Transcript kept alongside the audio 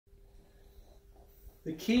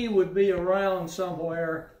the key would be around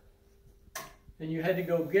somewhere, and you had to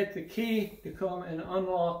go get the key to come and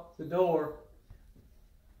unlock the door.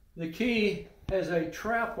 The key has a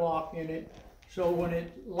trap lock in it, so when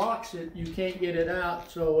it locks it, you can't get it out.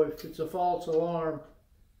 So if it's a false alarm,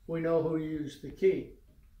 we know who used the key.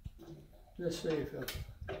 Let's see if it...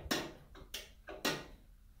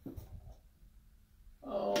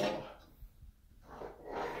 Oh.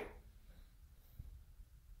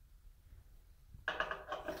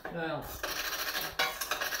 Now,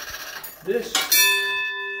 this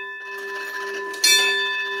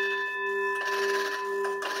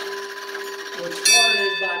was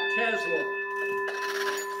started by Tesla.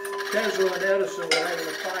 Tesla and Edison were having a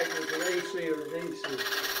fight with an AC or an DC.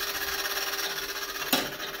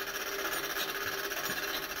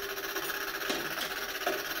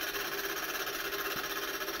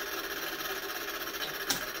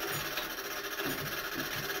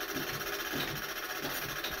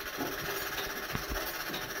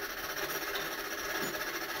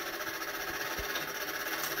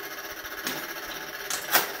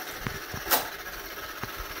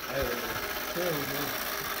 There we go.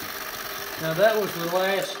 Now that was the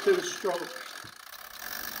last two strokes.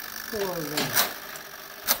 Four of them.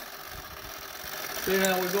 See,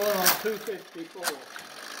 now we're going on 254.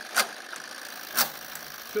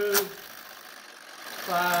 2,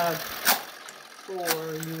 5, 4,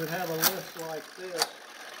 and you would have a list like this,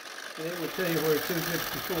 and it would tell you where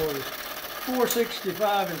 254 is.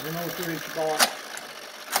 465 is an Oak Ridge box.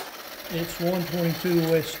 It's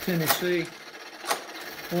 122 West Tennessee.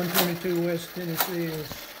 122 West Tennessee is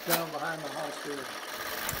down behind the hospital.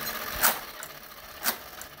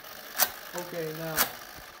 Okay, now,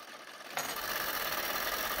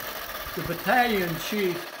 the battalion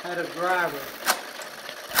chief had a driver,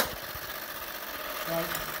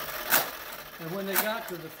 right? And when they got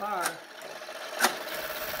to the fire,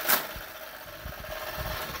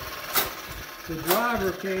 the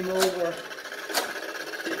driver came over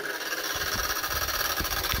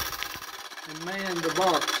and manned the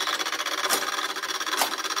box.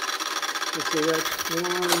 Let's see, that's 1,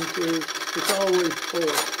 2, it's always 4.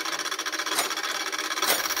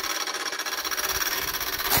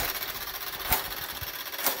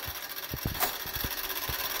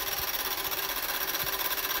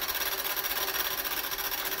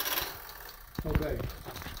 Okay,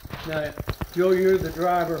 now Joe, you're the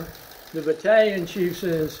driver. The battalion chief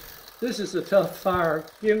says, "This is a tough fire,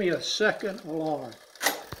 give me a second alarm."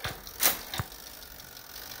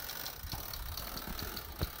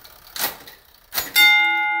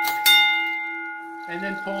 And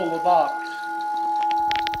then pull the box.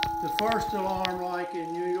 The first alarm, like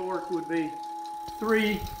in New York, would be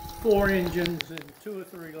 3, 4 engines and 2 or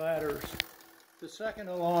 3 ladders. The second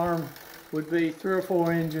alarm would be 3 or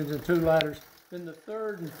 4 engines and 2 ladders. Then the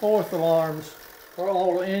third and fourth alarms are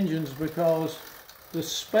all engines because the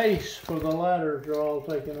space for the ladders are all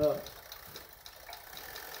taken up.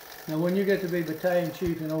 Now when you get to be battalion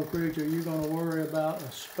chief in Oak Ridge, are you going to worry about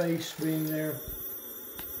a space being there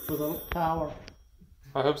for the power?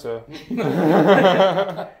 I hope so.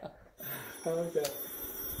 Okay.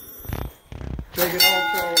 They could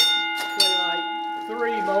also say like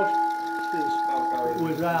 3 most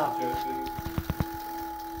was out.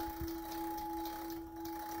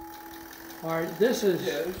 Alright, this is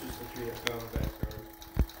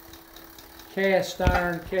cast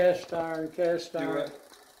iron, cast iron, cast iron.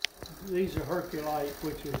 These are Herculite,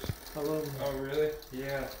 which is aluminum. Oh really?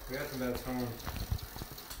 Yeah, we got some bad storms.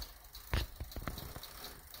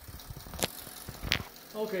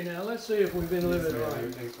 Okay, now let's see if we've been living right.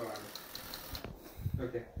 Everything's fine.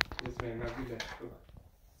 Okay. Yes, ma'am. Have a good day. Bye-bye.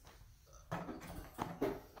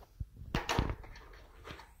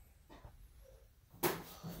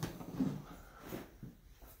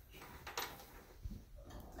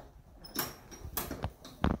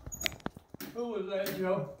 Who was that,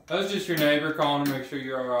 Joe? That was just your neighbor calling to make sure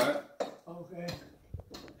you're all right. Okay.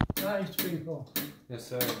 Nice people. Yes,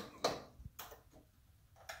 sir.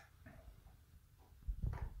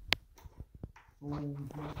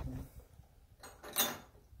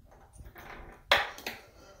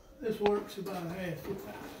 This works about half the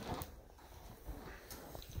time.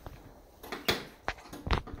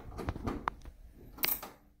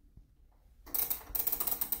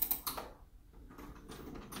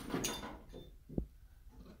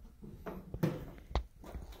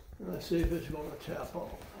 Let's see if it's going to tap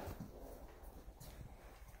off.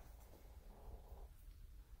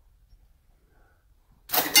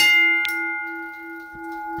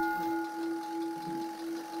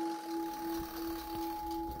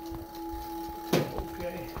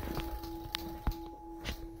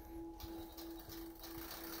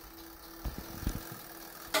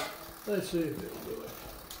 Let's see if it'll do it.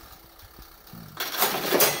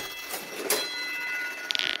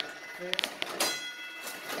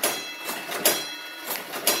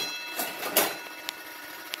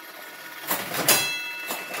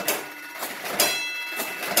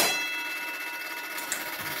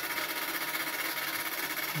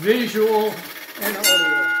 Visual and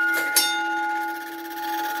audio.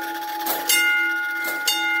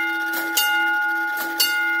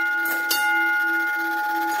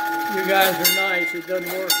 You guys are nice. It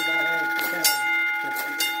doesn't work if I have the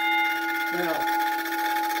camera. Now,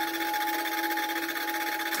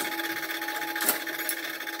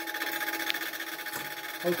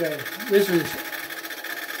 okay, this is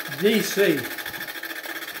DC,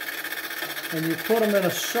 and you put them in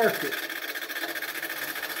a circuit,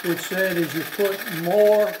 which said as you put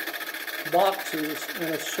more boxes in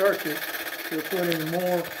a circuit, you're putting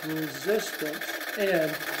more resistance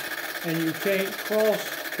in, and you can't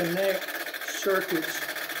cross-connect circuits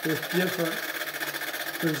with different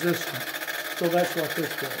resistance. So that's what this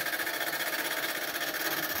does.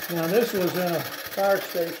 Now this was in a fire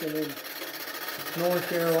station in North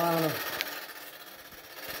Carolina,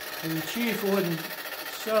 and the chief wouldn't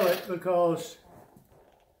sell it because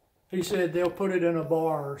he said they'll put it in a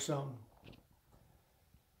bar or something.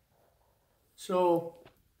 So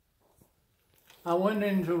I went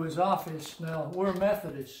into his office. Now, we're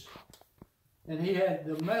Methodists, and he had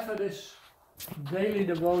the Methodist daily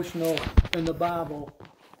devotional and the Bible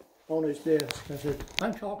on his desk. I said,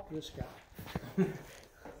 I'm talking to this guy.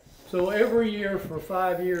 So every year for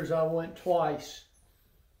 5 years, I went twice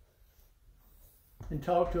and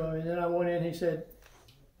talked to him, and then I went in, he said,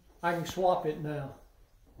 I can swap it now.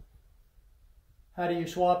 How do you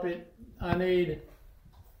swap it? I need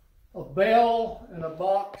a bell and a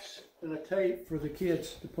box and a tape for the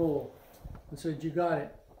kids to pull. I said, you got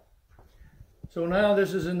it. So now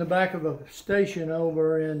this is in the back of a station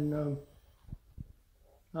over in,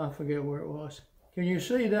 I forget where it was. Can you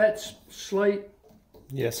see that slate?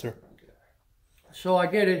 Yes, sir. So I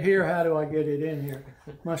get it here. How do I get it in here?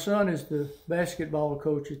 My son is the basketball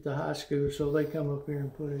coach at the high school, so they come up here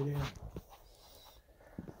and put it in.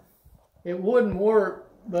 It wouldn't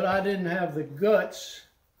work, but I didn't have the guts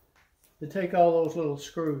to take all those little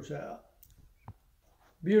screws out.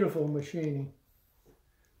 Beautiful machining.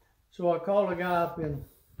 So I called a guy up in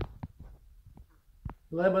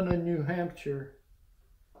Lebanon, New Hampshire,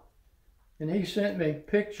 and he sent me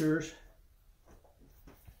pictures.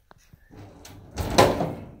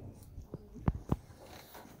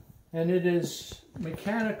 And it is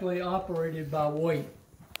mechanically operated by weight.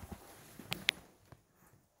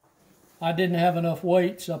 I didn't have enough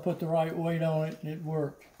weight, so I put the right weight on it, and it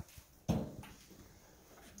worked.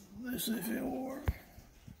 Let's see if it'll work.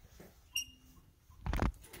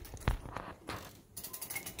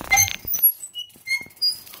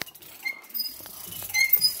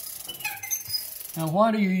 Now,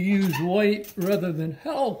 why do you use weight rather than,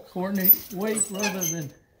 hello, Courtney, weight rather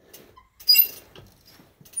than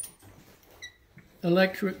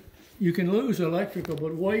electric? You can lose electrical,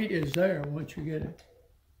 but weight is there once you get it.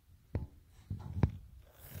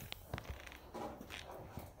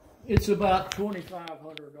 It's about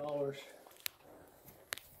 $2,500.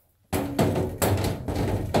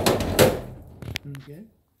 Okay.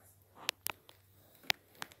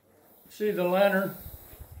 See the lantern?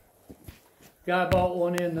 Guy bought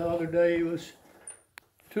one in the other day. It was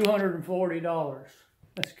 $240.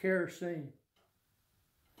 That's kerosene.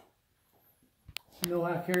 You know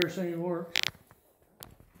how kerosene works?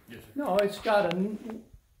 Yes, sir. No, it's got a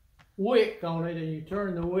wick on it, and you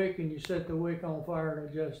turn the wick and you set the wick on fire and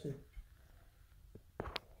adjust it.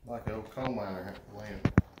 Like the old coal miner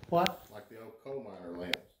lamp. What? Like the old coal miner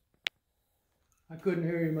lamps. I couldn't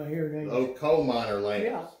hear you, my hearing aids. The old coal miner lamps.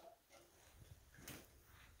 Yeah.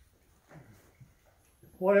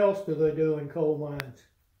 What else do they do in coal mines?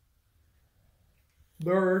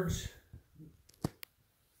 Birds.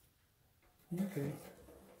 Okay.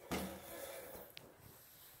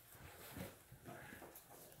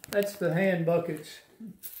 That's the hand buckets.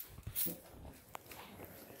 You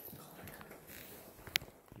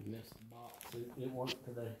missed the box. It worked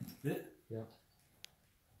today. Did it? Yeah.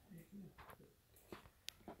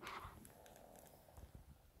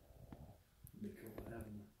 Be cool to have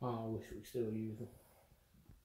them. Oh, I wish we still use them.